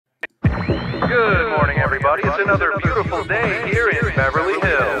Good morning, everybody. It's another beautiful day here in Beverly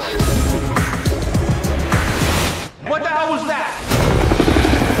Hills. What the hell was that?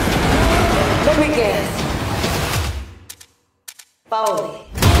 Let me guess. Foley.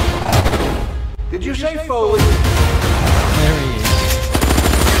 Did you say Foley? There he is.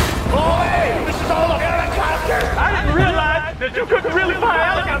 Oh, hey! This is all a helicopter! I didn't realize that you couldn't really fly a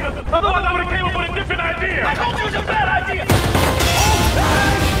helicopter. Otherwise, I would have came up with a different idea. I told you it was a bad idea. Oh,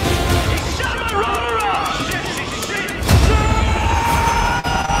 he shot my rotor off! Shit, shit, shit!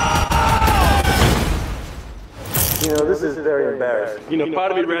 You know, this is very embarrassing. You know,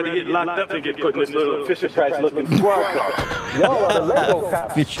 part of me would rather get locked up than get put in this little Fisher-Price looking squad car. Y'all are the Lego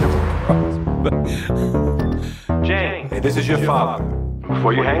cops. Jane, hey, this is your father.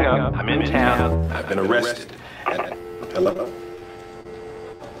 Before you hang up, I'm in town. I've been arrested. Hello?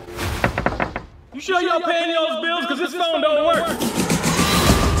 You sure y'all paying those bills? Because this phone don't work.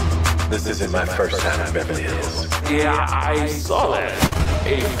 This isn't my first time in Beverly Hills. Yeah, I saw that.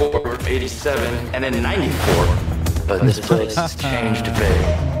 84, 87, and then 94. But this place has changed a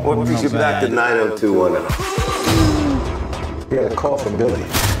bit. What brings you back to 90210? We got a call from Billy.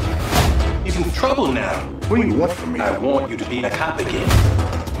 He's in trouble now. What do you want from me? I want you to be a cop again.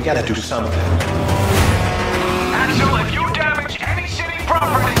 You gotta do something. Axel, if you damage any city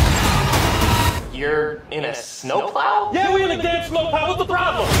property... You're in a snowplow? Yeah, we're in a damn snowplow. What's the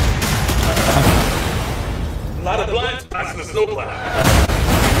problem? A lot of blind spots in the snowplow.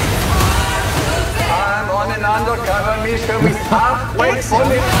 I'm on an undercover mission with wait for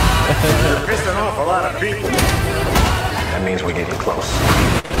me. You're pissing off a lot of people. That means we're getting close.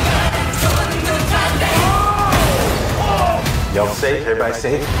 Y'all safe? Everybody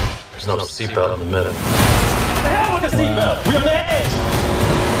safe? There's no seatbelt in the middle. The hell with the seatbelt? We're on the edge.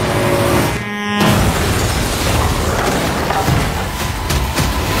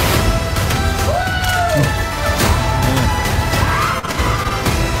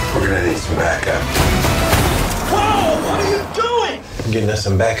 We're gonna need some backup. Whoa! What are you doing? I'm getting us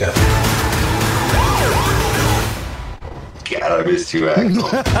some backup. God, I missed you, Axel.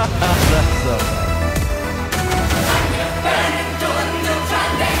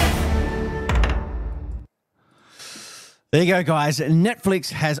 There you go, guys.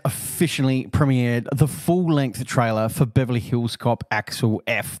 Netflix has officially premiered the full-length trailer for Beverly Hills Cop Axel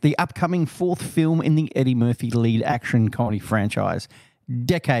F, the upcoming fourth film in the Eddie Murphy lead action comedy franchise.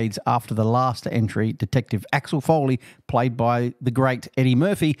 Decades after the last entry, Detective Axel Foley, played by the great Eddie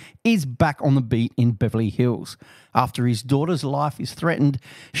Murphy, is back on the beat in Beverly Hills. After his daughter's life is threatened,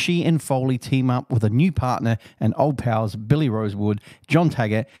 she and Foley team up with a new partner and old pals Billy Rosewood, John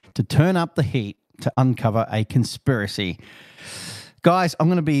Taggart, to turn up the heat to uncover a conspiracy. Guys, I'm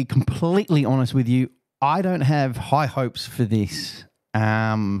going to be completely honest with you. I don't have high hopes for this.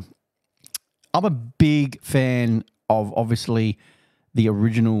 I'm a big fan of, obviously, the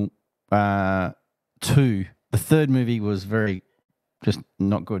original two. The third movie was just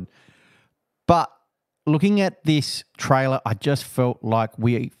not good. But looking at this trailer, I just felt like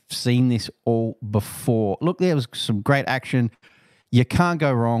we've seen this all before. Look, there was some great action. You can't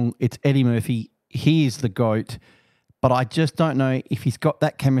go wrong. It's Eddie Murphy. He is the GOAT, but I just don't know if he's got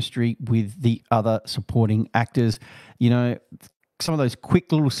that chemistry with the other supporting actors. You know, some of those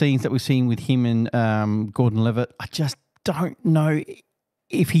quick little scenes that we've seen with him and Gordon Levitt, I just don't know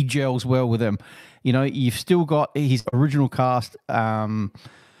if he gels well with them. You know, you've still got his original cast. Do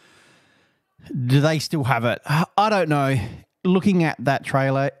they still have it? I don't know. Looking at that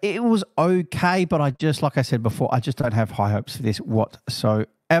trailer, it was okay, but like I said before, I just don't have high hopes for this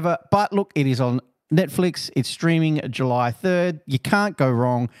whatsoever. But look, it is on Netflix. It's streaming July 3rd. You can't go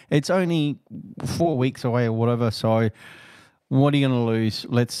wrong. It's only 4 weeks away or whatever. So what are you going to lose?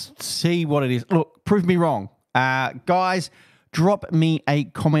 Let's see what it is. Look, prove me wrong. Guys, drop me a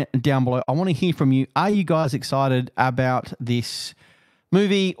comment down below. I want to hear from you. Are you guys excited about this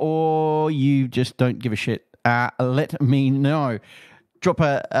movie, or you just don't give a shit? Let me know. Drop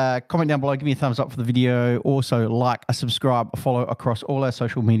a comment down below. Give me a thumbs up for the video. Also, like, subscribe, follow across all our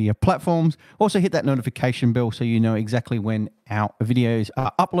social media platforms. Also, hit that notification bell so you know exactly when our videos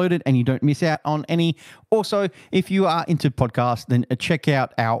are uploaded and you don't miss out on any. Also, if you are into podcasts, then check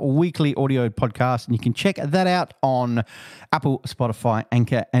out our weekly audio podcast, and you can check that out on Apple, Spotify,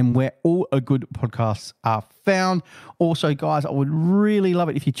 Anchor, and where all good podcasts are found. Also, guys, I would really love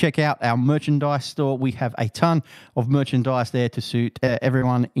it if you check out our merchandise store. We have a ton of merchandise there to suit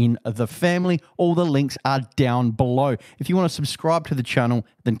everyone in the family. All the links are down below. If you want to subscribe to the channel,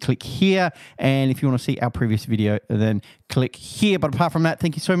 then click here. And if you want to see our previous video, then click here. But apart from that,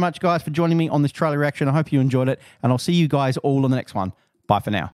 thank you so much, guys, for joining me on this trailer reaction. I hope you enjoyed it, and I'll see you guys all in the next one. Bye for now.